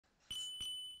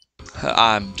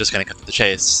I'm just gonna cut to the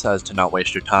chase as to not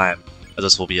waste your time, as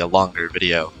this will be a longer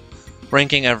video.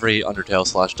 Ranking every Undertale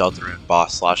 / Deltarune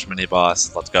boss /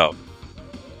 mini-boss, let's go.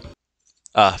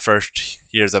 First,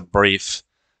 here's a brief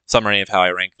summary of how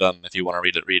I rank them. If you want to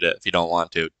read it, read it. If you don't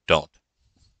want to, don't.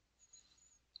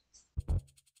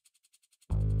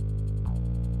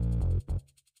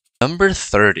 Number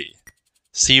 30,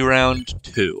 C Round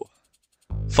 2.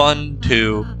 Fun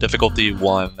 2, difficulty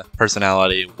 1,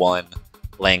 personality 1,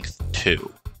 length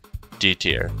 2. D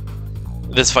tier.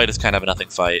 This fight is kind of a nothing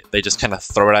fight. They just kind of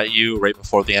throw it at you right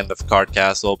before the end of Card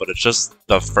Castle, but it's just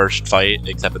the first fight,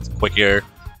 except it's quicker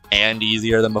and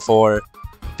easier than before.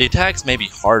 The attacks may be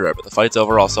harder, but the fight's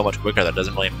overall so much quicker that it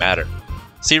doesn't really matter.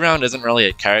 C Round isn't really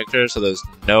a character, so there's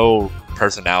no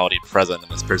personality present in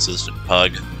this persistent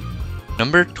pug.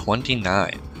 Number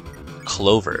 29,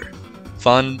 Clover.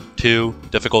 Fun 2,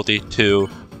 difficulty 2,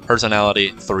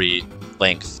 personality 3,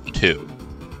 length 2.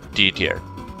 D tier.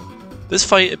 This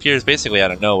fight appears basically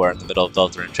out of nowhere in the middle of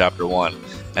Deltarune Chapter 1,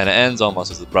 and it ends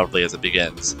almost as abruptly as it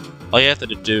begins. All you have to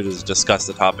do is discuss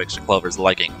the topics to Clover's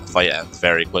liking, and the fight ends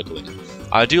very quickly.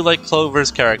 I do like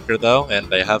Clover's character though, and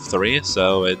they have 3,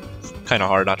 so it's kinda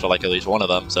hard not to like at least one of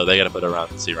them, so they gotta put it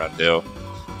around C Round 2.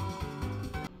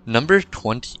 Number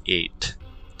 28,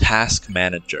 Task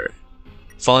Manager.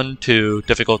 Fun 2,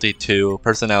 difficulty 2,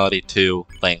 personality 2,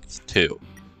 length 2.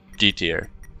 D tier.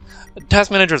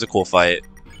 Task Manager is a cool fight.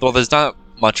 Though there's not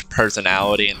much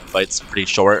personality and the fight's pretty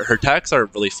short, her attacks are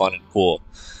really fun and cool.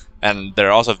 And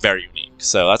they're also very unique,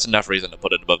 so that's enough reason to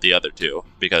put it above the other two,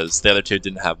 because the other two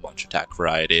didn't have much attack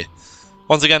variety.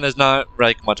 Once again, there's not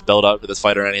like much build up to this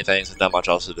fight or anything, so there's not much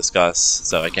else to discuss,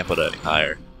 so I can't put it any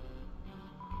higher.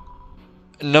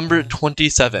 Number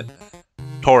 27,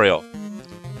 Toriel.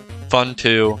 Fun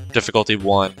 2, difficulty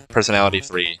 1, personality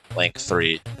 3, length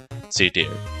 3, C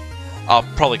tier. I'll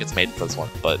probably get made for this one,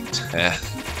 but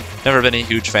never been a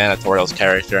huge fan of Toriel's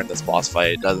character, and this boss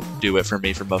fight doesn't do it for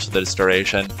me for most of this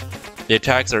duration. The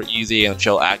attacks are easy, and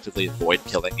she'll actively avoid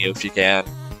killing you if she can.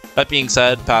 That being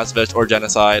said, Pacifist or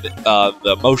Genocide,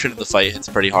 the motion of the fight hits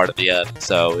pretty hard at the end,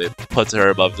 so it puts her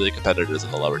above the competitors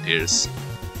in the lower tiers.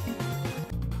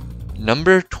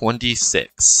 Number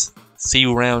 26, C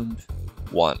Round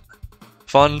 1.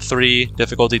 Fun 3,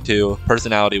 difficulty 2,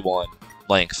 personality 1,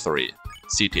 length 3,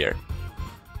 C tier.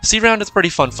 C Round is a pretty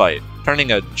fun fight,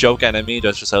 turning a joke enemy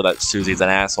just to show that Susie's an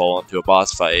asshole into a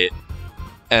boss fight,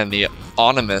 and the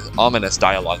ominous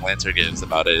dialogue Lancer gives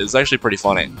about it is actually pretty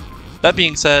funny. That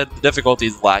being said, the difficulty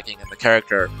is lacking and the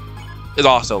character is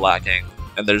also lacking,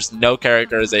 and there's no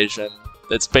characterization.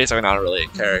 It's basically not really a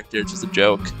character, it's just a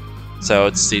joke, so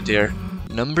it's C tier.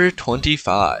 Number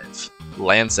 25,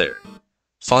 Lancer.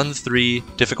 Fun 3,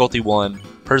 difficulty 1,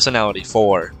 personality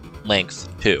 4, length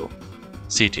 2,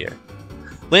 C tier.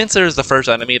 Lancer is the first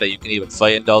enemy that you can even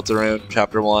fight in Deltarune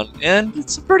Chapter 1, and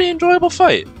it's a pretty enjoyable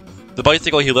fight. The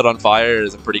bicycle he lit on fire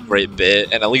is a pretty great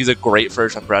bit, and it leaves a great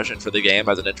first impression for the game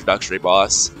as an introductory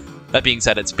boss. That being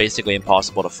said, it's basically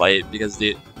impossible to fight because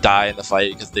you die in the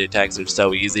fight because the attacks are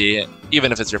so easy,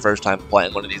 even if it's your first time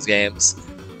playing one of these games.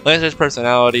 Lancer's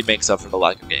personality makes up for the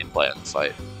lack of gameplay in the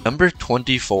fight. Number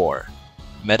 24,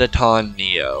 Mettaton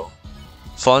Neo.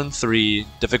 Fun 3,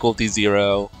 difficulty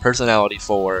 0, personality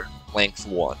 4, length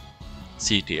 1,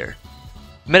 C tier.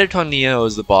 Mettaton Neo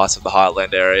is the boss of the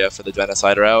Hotland area for the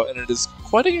Genocide route, and it is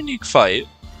quite a unique fight.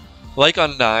 Like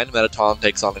on 9, Mettaton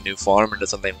takes on a new form and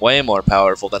does something way more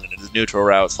powerful than in his neutral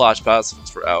route /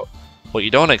 pacifist route. What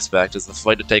you don't expect is the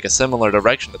fight to take a similar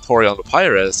direction to Toriel and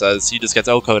Papyrus, as he just gets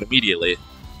OHKO'd immediately.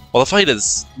 While the fight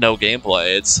is no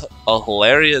gameplay, it's a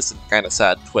hilarious and kind of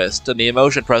sad twist, and the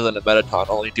emotion present in Mettaton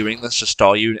only doing this to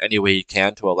stall you in any way he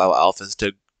can to allow Alphys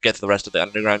to get the rest of the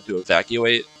underground to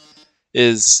evacuate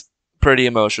is pretty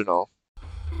emotional.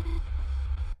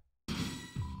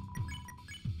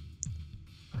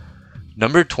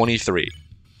 Number 23,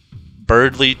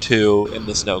 Birdly 2 in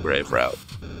the Snowgrave route.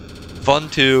 Fun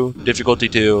 2, difficulty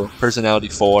 2, personality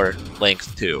 4,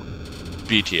 length 2,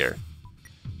 B tier.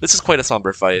 This is quite a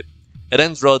somber fight. It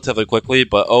ends relatively quickly,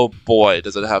 but oh boy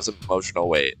does it have some emotional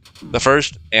weight. The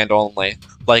first, and only,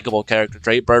 likable character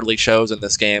trait Birdly shows in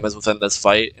this game is within this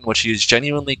fight, in which he is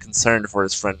genuinely concerned for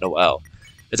his friend Noelle.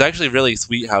 It's actually really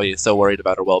sweet how he is so worried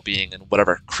about her well-being and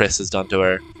whatever Chris has done to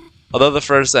her. Although this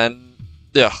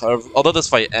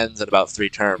fight ends in about 3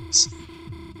 terms,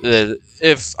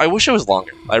 I wish it was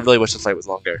longer. I really wish this fight was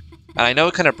longer. And I know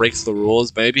it kind of breaks the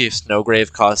rules, but maybe if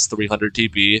Snowgrave costs 300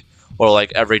 TP, or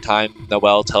like every time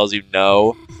Noelle tells you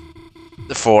no,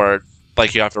 for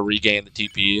like you have to regain the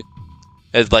TP.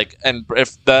 It's like, and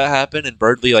if that happened and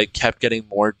Birdly like kept getting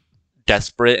more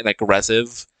desperate and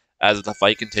aggressive as the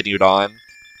fight continued on,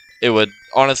 it would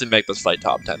honestly make this fight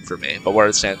top 10 for me, but where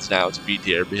it stands now it's B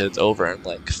tier because it's over in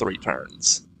like 3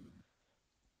 turns.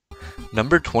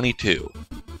 Number 22,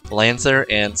 Lancer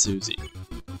and Susie.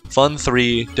 Fun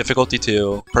 3, difficulty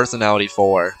 2, personality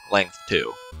 4, length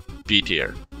 2. B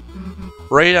tier.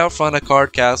 Right out front of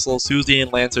Card Castle, Susie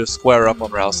and Lancer square up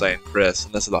on Rousey and Chris,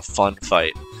 and this is a fun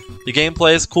fight. The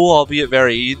gameplay is cool, albeit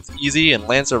very easy, and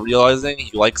Lancer realizing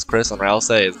he likes Chris and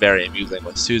Rousey is very amusing,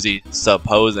 with Susie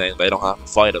supposing they don't have to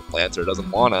fight if Lancer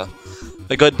doesn't wanna.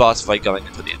 A good boss fight going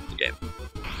into the end of the game.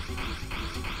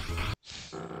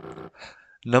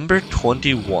 Number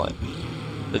 21,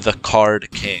 the Card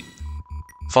King.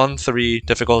 Fun 3,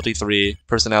 difficulty 3,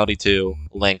 personality 2,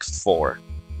 length 4.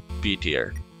 B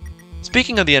tier.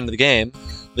 Speaking of the end of the game,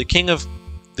 the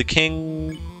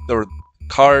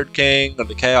Card King, or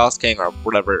the Chaos King, or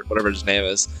whatever his name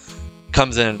is,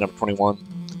 comes in at number 21.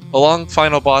 A long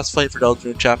final boss fight for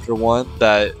Deltarune Chapter 1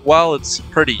 that, while it's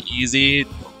pretty easy,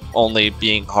 only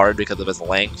being hard because of its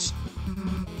length,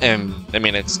 and, I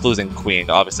mean, excluding Queen,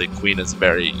 obviously Queen is a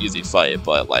very easy fight,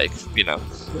 but, like, you know,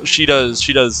 she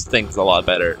does things a lot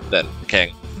better than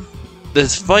King.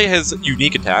 This fight has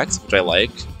unique attacks, which I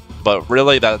like, but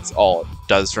really that's all it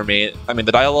does for me. I mean,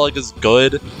 the dialogue is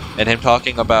good, and him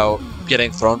talking about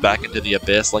getting thrown back into the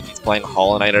abyss like he's playing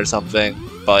Hollow Knight or something,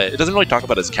 but it doesn't really talk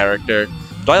about his character.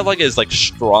 Dialogue is, like,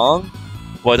 strong,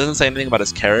 but it doesn't say anything about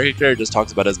his character, it just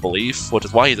talks about his belief, which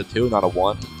is why he's a 2, not a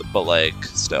 1, but, like,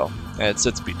 still,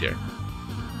 it's B tier.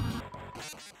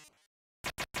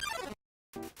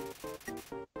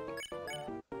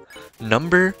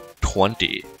 Number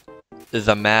 20,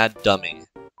 the Mad Dummy.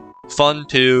 Fun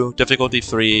 2, difficulty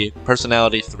 3,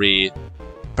 personality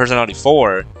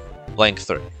 4, length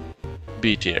 3.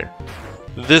 B tier.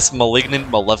 This malignant,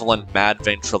 malevolent, mad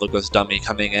ventriloquist dummy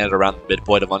coming in at around the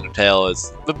midpoint of Undertale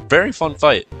is a very fun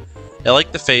fight. I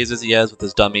like the phases he has with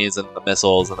his dummies and the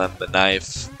missiles and then the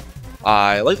knife.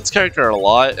 I like this character a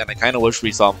lot, and I kind of wish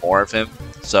we saw more of him,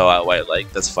 so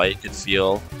like this fight could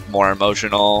feel more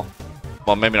emotional.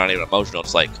 Well, maybe not even emotional,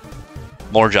 just like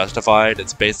more justified.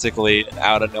 It's basically an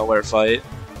out-of-nowhere fight,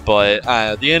 but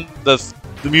at the end, the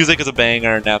music is a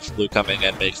banger, and Absolute coming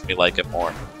in makes me like it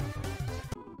more.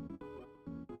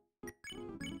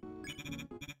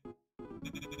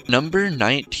 Number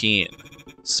 19,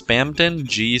 Spamton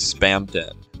G.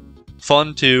 Spamton.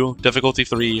 Fun 2, difficulty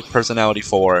 3, personality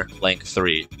 4, length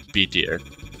 3, B tier.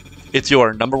 It's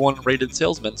your number 1 rated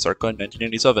salesman circa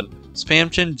 1987,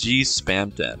 Spamton G.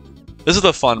 Spamton. This is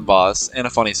a fun boss and a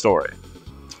funny story.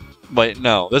 Wait,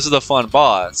 no, this is a fun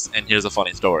boss, and here's a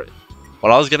funny story.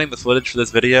 When I was getting the footage for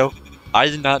this video, I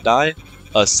did not die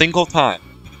a single time,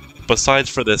 besides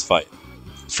for this fight.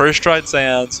 First tried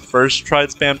Sans, first tried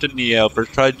Spamton Neo,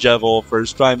 first tried Jevil,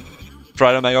 first tried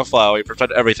Omega Flowey, first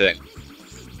tried everything.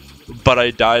 But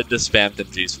I died to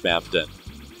Spamton G. Spamton.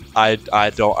 I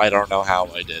don't know how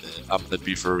I did it, I'm gonna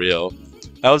be for real.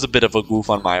 That was a bit of a goof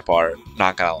on my part,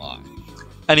 not gonna lie.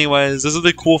 Anyways, this is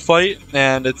a cool fight,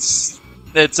 and there's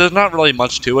not really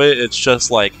much to it, it's just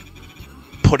like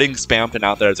putting Spamton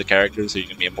out there as a character so you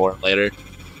can be important later.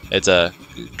 It's a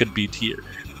good B tier.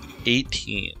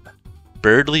 18.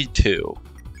 Birdly 2.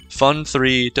 Fun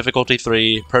 3, difficulty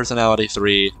 3, personality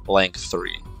 3, length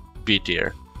 3. B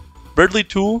tier. Birdly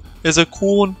 2 is a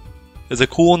cool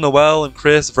Noelle and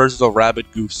Chris versus a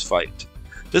Rabid Goose fight.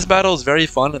 This battle is very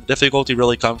fun, and the difficulty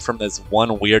really comes from this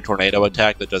one weird tornado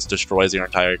attack that just destroys your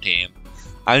entire team.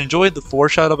 I enjoyed the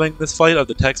foreshadowing this fight of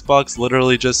the text box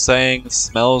literally just saying,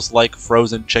 "smells like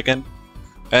frozen chicken."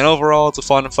 And overall, it's a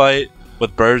fun fight,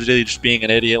 with Birdly just being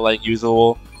an idiot like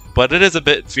usual, but it is a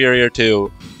bit inferior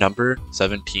to number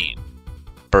 17,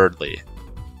 Birdly.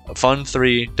 Fun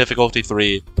 3, difficulty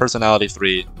 3, personality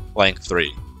 3, length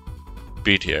 3.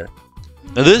 B tier.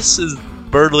 Now this is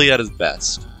Birdly at his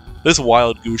best. This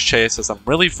wild goose chase has some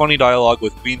really funny dialogue,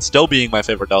 with Queen still being my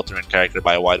favorite Deltarune character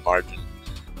by a wide margin.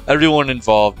 Everyone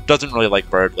involved doesn't really like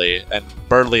Birdly, and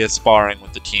Birdly is sparring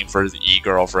with the team for his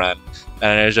e-girlfriend,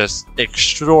 and it is just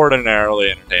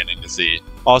extraordinarily entertaining to see.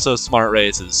 Also, Smart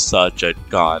Race is such a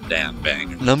goddamn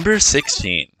banger. Number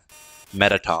 16,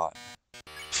 Metaton.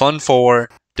 Fun 4,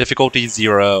 difficulty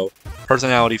 0,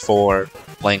 personality 4,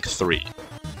 length 3.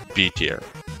 B tier.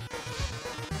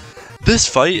 This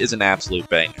fight is an absolute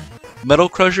banger. Metal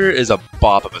Crusher is a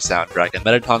bop of a soundtrack, and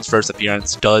Metaton's first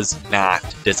appearance does not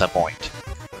disappoint.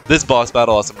 This boss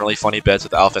battle has some really funny bits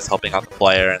with Alphys helping out the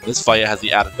player, and this fight has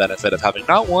the added benefit of having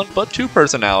not 1, but 2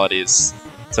 personalities.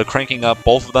 So cranking up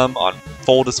both of them on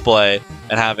full display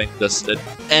and having just an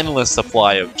endless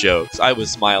supply of jokes. I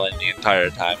was smiling the entire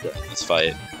time during this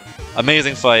fight.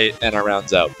 Amazing fight, and it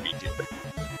rounds out B tier.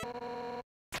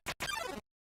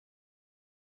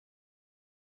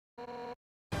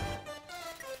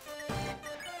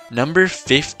 Number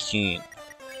 15,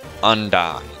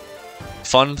 Undyne.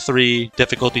 Fun 3,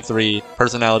 difficulty 3,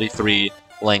 personality 3,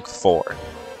 length 4.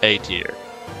 A tier.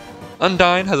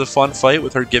 Undyne has a fun fight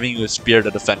with her giving you a spear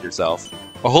to defend yourself.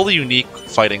 A wholly unique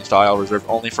fighting style reserved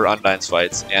only for Undyne's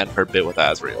fights and her bit with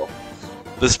Azrael.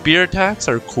 The spear attacks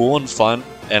are cool and fun,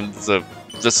 and it's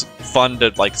just fun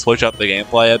to like switch up the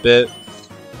gameplay a bit.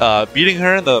 Beating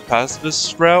her in the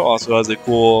pacifist route also has a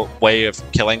cool way of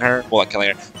killing her. Well, not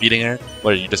killing her, beating her,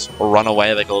 where you just run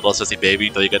away like a little sissy baby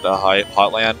until you get to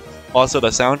Hotland. Also, the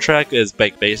soundtrack is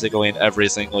basically in every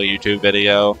single YouTube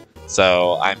video.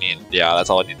 So, I mean, yeah, that's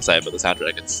all I need to say about the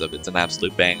soundtrack. It's an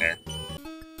absolute banger.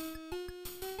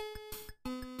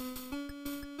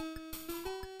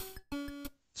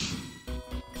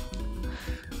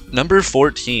 Number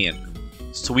 14,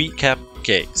 Sweet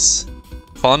Cupcakes.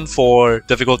 Fun 4,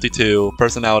 difficulty 2,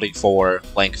 personality 4,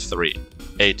 length 3.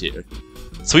 A tier.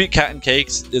 Sweet Cat and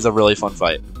Cakes is a really fun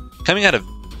fight. Coming out of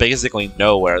basically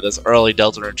nowhere, this early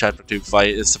Deltarune Chapter 2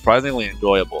 fight is surprisingly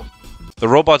enjoyable. The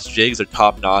robot's jigs are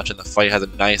top-notch and the fight has a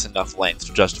nice enough length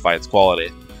to justify its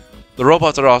quality. The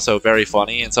robots are also very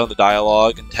funny, and some of the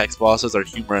dialogue and text bosses are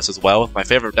humorous as well, with my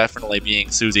favorite definitely being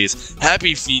Susie's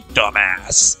 "Happy Feet,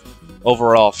 dumbass!"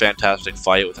 Overall, fantastic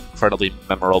fight with an incredibly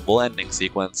memorable ending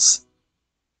sequence.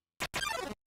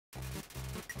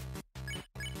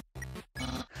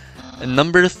 And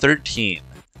number 13,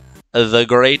 The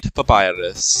Great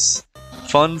Papyrus.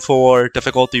 Fun 4,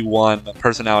 difficulty 1,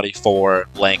 personality 4,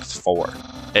 length 4.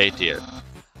 A tier.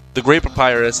 The Great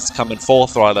Papyrus has come in full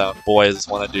throttle, and boy is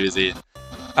one a doozy.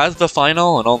 As the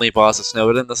final and only boss of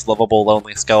Snowdin, this lovable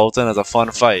lonely skeleton is a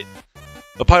fun fight.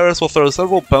 Papyrus will throw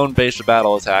several bone-based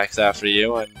battle attacks after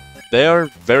you, and they are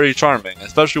very charming,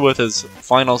 especially with his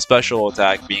final special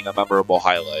attack being a memorable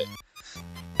highlight.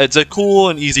 It's a cool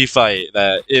and easy fight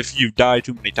that, if you die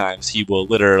too many times, he will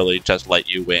literally just let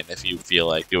you win if you feel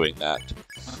like doing that.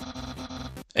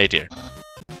 A tier.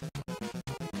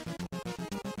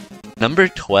 Number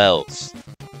 12,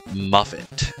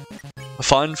 Muffet.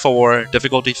 Fun 4,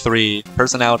 difficulty 3,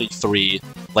 personality 3,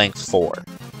 length 4.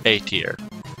 A tier.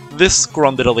 This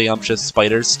scrumdiddlyumptious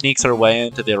spider sneaks her way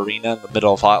into the arena in the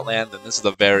middle of Hotland, and this is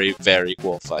a very, very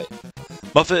cool fight.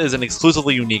 Muffet is an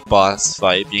exclusively unique boss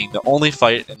fight, being the only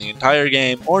fight in the entire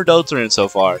game, or Deltarune so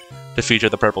far, to feature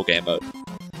the purple game mode.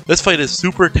 This fight is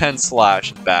super tense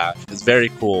slash and bash, it's very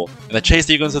cool, and the chase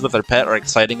sequences with their pet are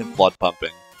exciting and blood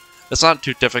pumping. It's not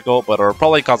too difficult, but it'll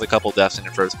probably cause a couple deaths in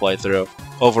your first playthrough.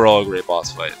 Overall, a great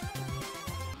boss fight.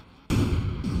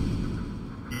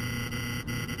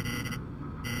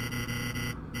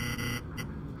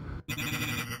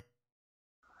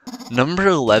 Number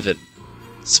 11,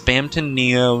 Spamton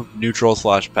Neo Neutral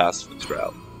 / Pacifist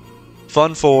Route.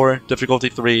 Fun 4, difficulty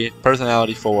 3,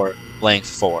 personality 4, length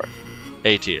 4.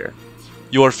 A tier.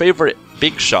 Your favorite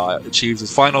Big Shot achieves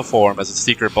his final form as a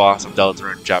secret boss of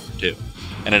Deltarune Chapter 2,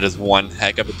 and it is one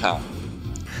heck of a time.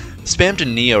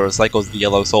 Spamton Neo recycles the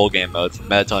Yellow Soul game mode from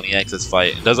Metatoni X's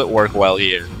fight and does it work well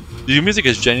here. The music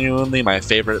is genuinely my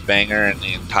favorite banger in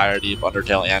the entirety of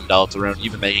Undertale and Deltarune,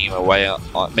 even making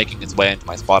its way into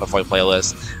my Spotify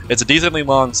playlist. It's a decently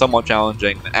long, somewhat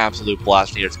challenging, and absolute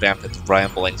blast to hear Spamton's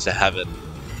ramblings to heaven.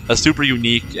 A super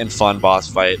unique and fun boss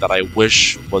fight that I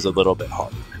wish was a little bit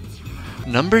harder.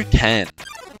 Number 10,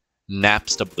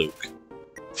 Napstablook.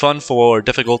 Fun 4,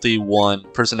 difficulty 1,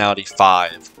 personality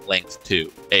 5, length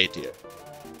 2, A tier.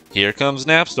 Here comes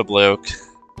Napstablook.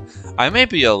 I may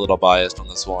be a little biased on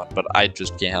this one, but I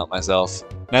just can't help myself.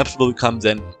 Napstablook comes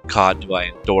in, God, do I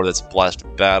endure this blessed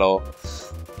battle.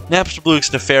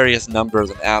 Napstablook's nefarious numbers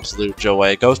and absolute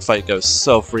joy. Ghost Fight goes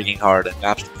so freaking hard, and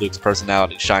Napstablook's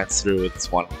personality shines through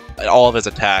with all of his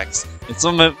attacks.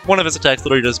 And one of his attacks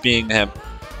literally just being him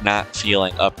not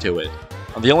feeling up to it.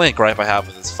 And the only gripe I have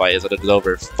with this fight is that it is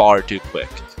over far too quick.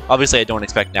 Obviously, I don't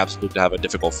expect Napstablook to have a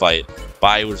difficult fight, but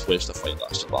I just wish the fight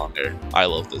lasted longer. I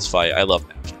love this fight. I love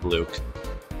Napstablook.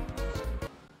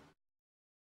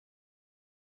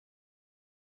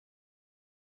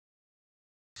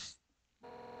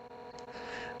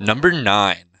 Number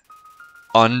 9,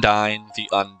 Undyne the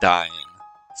Undying.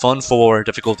 Fun 4,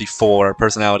 difficulty 4,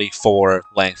 personality 4,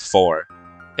 length 4.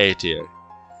 A tier.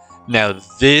 Now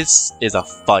this is a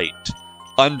fight.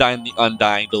 Undyne the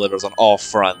Undying delivers on all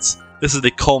fronts. This is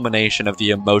the culmination of the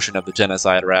emotion of the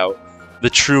genocide route. The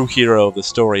true hero of the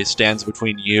story stands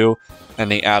between you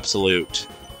and the absolute.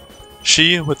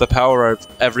 She, with the power of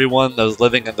everyone, those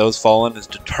living and those fallen, is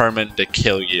determined to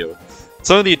kill you.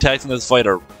 Some of the attacks in this fight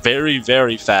are very,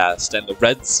 very fast, and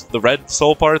the red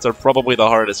soul parts are probably the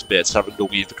hardest bits, having to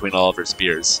weave between all of her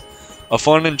spears. A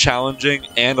fun and challenging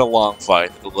and a long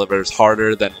fight that delivers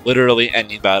harder than literally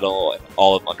any battle in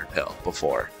all of Undertale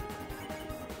before.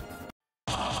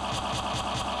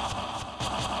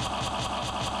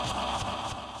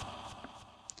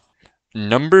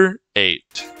 Number 8.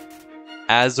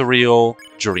 Azrael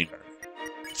Dreamer.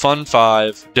 Fun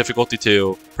 5, difficulty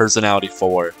 2, personality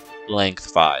 4, length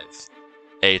 5.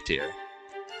 A tier.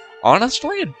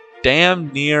 Honestly, a damn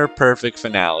near perfect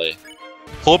finale.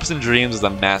 Hopes and Dreams is a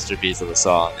masterpiece of the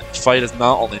song, and the fight is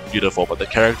not only beautiful, but the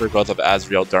character growth of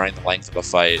Azrael during the length of the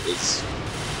fight is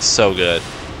so good.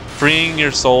 Freeing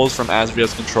your souls from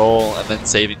Azrael's control and then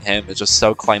saving him is just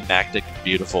so climactic and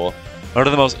beautiful. One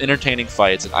of the most entertaining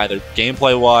fights in either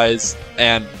gameplay-wise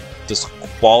and just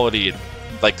quality,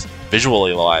 like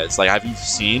visually-wise. Like, have you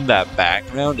seen that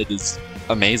background? It is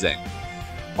amazing.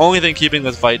 Only thing keeping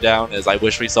this fight down is I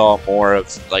wish we saw more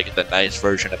of like the nice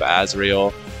version of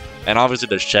Azrael. And obviously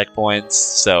there's checkpoints,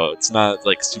 so it's not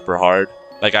like super hard.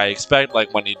 Like I expect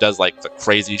like when he does like the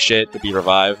crazy shit to be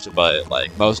revived, but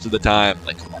like most of the time,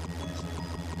 like come on.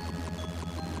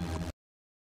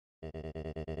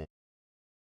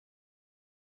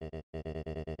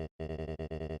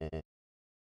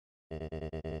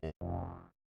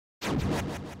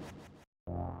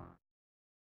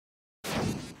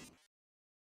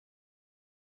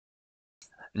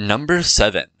 Number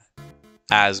 7.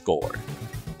 Asgore.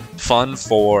 Fun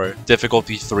 4,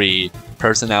 difficulty 3,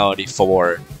 personality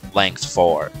 4, length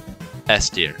 4. S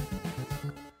tier.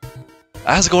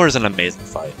 Asgore is an amazing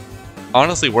fight.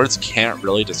 Honestly, words can't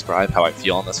really describe how I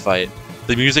feel in this fight.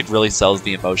 The music really sells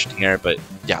the emotion here, but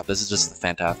yeah, this is just a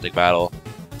fantastic battle.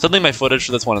 Sadly, my footage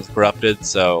for this one is corrupted,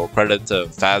 so credit to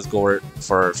Fazgore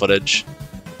for footage.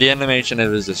 The animation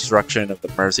of his destruction of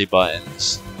the mercy button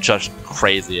is just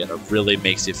crazy, and it really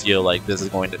makes you feel like this is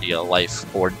going to be a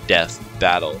life or death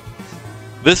battle.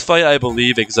 This fight, I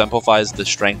believe, exemplifies the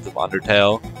strength of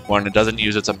Undertale, when it doesn't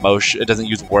use its emotion, it doesn't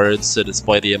use words to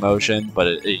display the emotion, but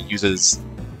it uses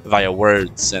via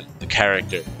words and the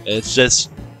character. It's just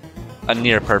a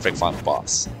near perfect final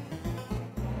boss.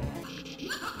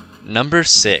 Number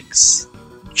 6.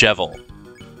 Jevil.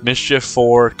 Mischief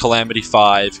 4, Calamity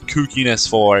 5, Kookiness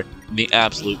 4, and the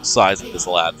absolute size of this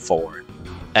lad 4.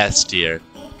 S tier.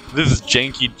 This is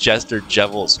janky jester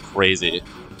Jevil is crazy.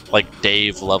 Like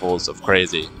Dave levels of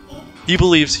crazy. He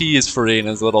believes he is free in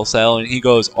his little cell and he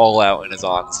goes all out in his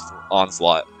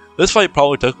onslaught. This fight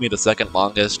probably took me the second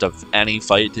longest of any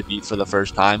fight to beat for the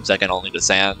first time, second only to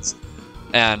Sans.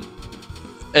 And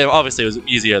obviously it was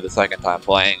easier the second time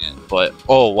playing it, but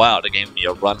oh wow, it gave me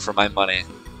a run for my money.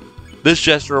 This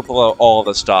gesture will pull out all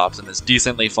the stops in this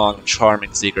decently fun,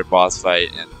 charming secret boss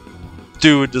fight, and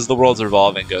dude, does the world's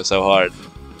revolving go so hard.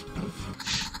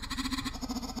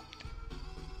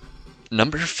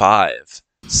 Number 5.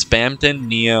 Spamton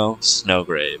Neo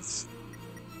Snowgrave.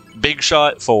 Big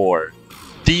Shot 4.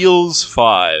 Deals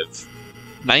 5.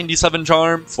 97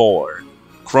 Charm 4.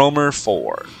 Chromer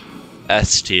 4.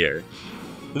 S tier.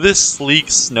 This sleek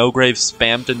Snowgrave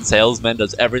Spamton salesman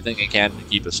does everything he can to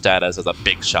keep his status as a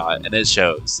big shot, and it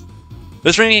shows.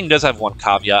 This ranking does have one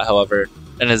caveat, however,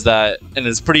 and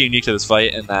is pretty unique to this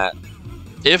fight in that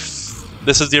if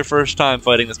this is your first time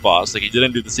fighting this boss, like he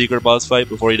didn't do the secret boss fight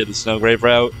before he did the Snowgrave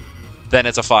route, then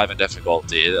it's a 5 in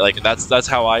difficulty. Like that's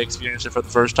how I experienced it for the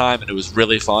first time, and it was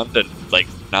really fun to like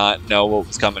not know what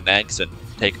was coming next and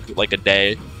take like a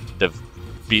day to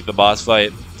beat the boss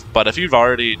fight. But if you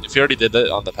already did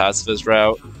that on the pacifist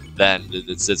route, then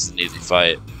it's an easy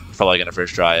fight. You're probably gonna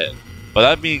first try it. But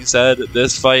that being said,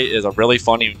 this fight is a really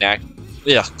funny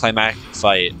climactic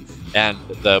fight, and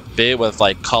the bit with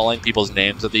like calling people's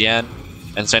names at the end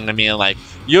and saying to me like,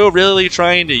 "You're really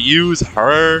trying to use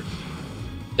her,"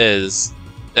 it's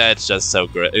just so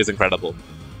great. It's incredible.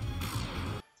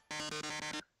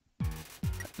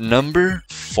 Number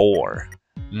 4.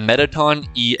 Mettaton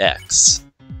EX.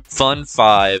 Fun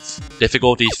 5,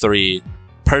 difficulty 3,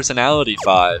 personality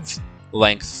 5,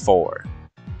 length 4.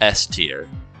 S tier.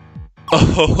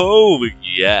 Oh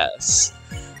yes!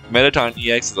 Mettaton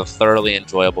EX is a thoroughly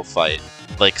enjoyable fight.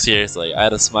 Like seriously, I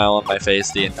had a smile on my face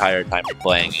the entire time we're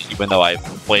playing it, even though I've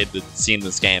seen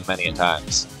this game many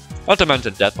times. Not to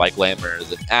mention Death by Glamour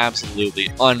is an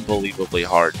absolutely unbelievably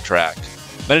hard track.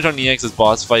 Mettaton EX's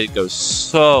boss fight goes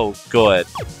so good,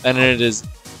 and it is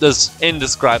this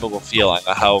indescribable feeling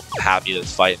of how happy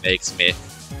this fight makes me.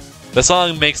 The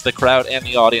song makes the crowd and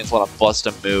the audience want to bust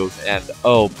a move, and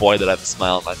oh boy did I have a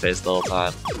smile on my face the whole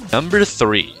time. Number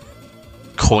 3.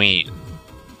 Queen.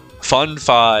 Fun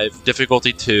 5,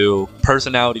 difficulty 2,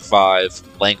 personality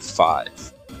 5, length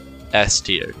 5. S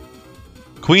tier.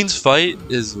 Queen's fight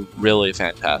is really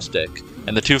fantastic.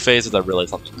 and the 2 phases are really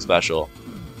something special.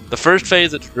 The first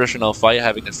phase, a traditional fight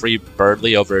having to free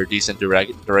Birdly over a decent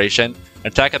duration.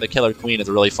 Attack of the Killer Queen is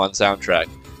a really fun soundtrack,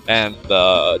 and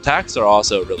the attacks are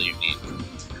also really unique.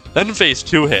 Then phase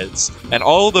 2 hits, and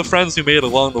all the friends who made it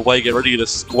along the way get ready to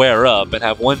square up and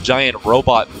have one giant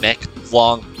robot mech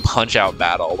long punch-out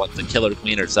battle with the Killer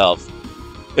Queen herself.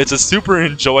 It's a super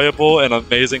enjoyable and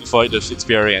amazing fight to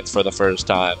experience for the first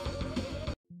time.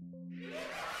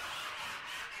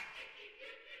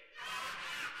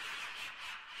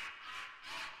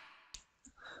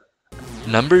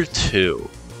 Number 2,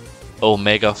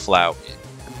 Omega Flowey.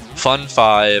 Fun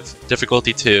 5,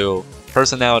 difficulty 2,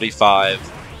 personality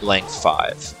 5, length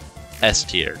 5. S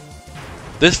tier.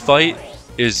 This fight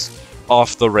is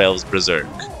off the rails berserk.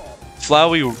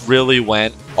 Flowey really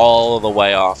went all the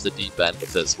way off the deep end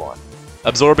with this one.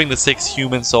 Absorbing the 6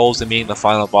 human souls and being the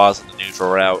final boss in the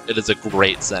neutral route, it is a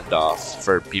great send-off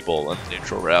for people in the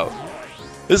neutral route.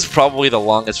 This is probably the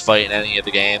longest fight in any of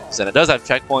the games, and it does have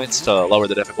checkpoints to lower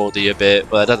the difficulty a bit,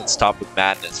 but it doesn't stop with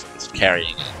madness from just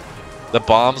carrying it. The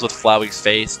bombs with Flowey's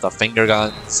face, the finger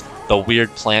guns, the weird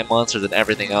plant monsters, and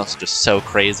everything else are just so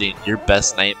crazy, and your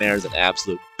best nightmare is an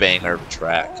absolute banger of a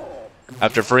track.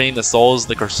 After freeing the souls,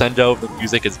 the crescendo of the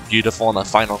music is beautiful, and the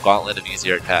final gauntlet of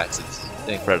easier attacks is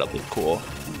incredibly cool.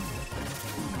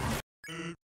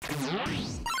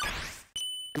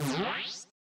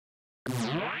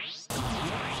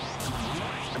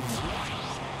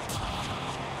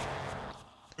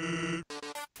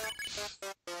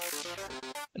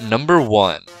 Number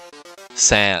 1,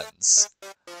 Sans.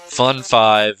 Fun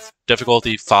 5,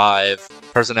 difficulty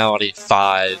 5, personality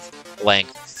 5,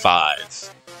 length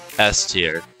 5. S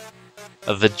tier.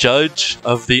 The judge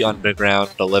of the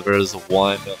underground delivers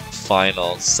one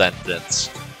final sentence.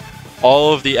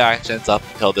 All of the actions up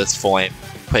until this point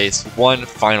place one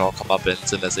final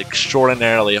comeuppance in this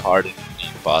extraordinarily hard and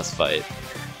unique boss fight.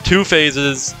 2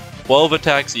 phases, 12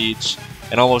 attacks each,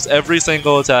 and almost every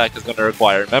single attack is going to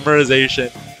require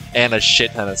memorization and a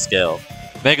shit ton of skill.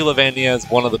 Megalovania is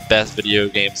one of the best video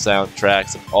game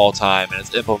soundtracks of all time, and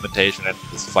its implementation in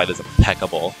this fight is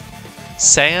impeccable.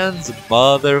 Sans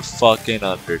motherfucking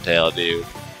Undertale, dude.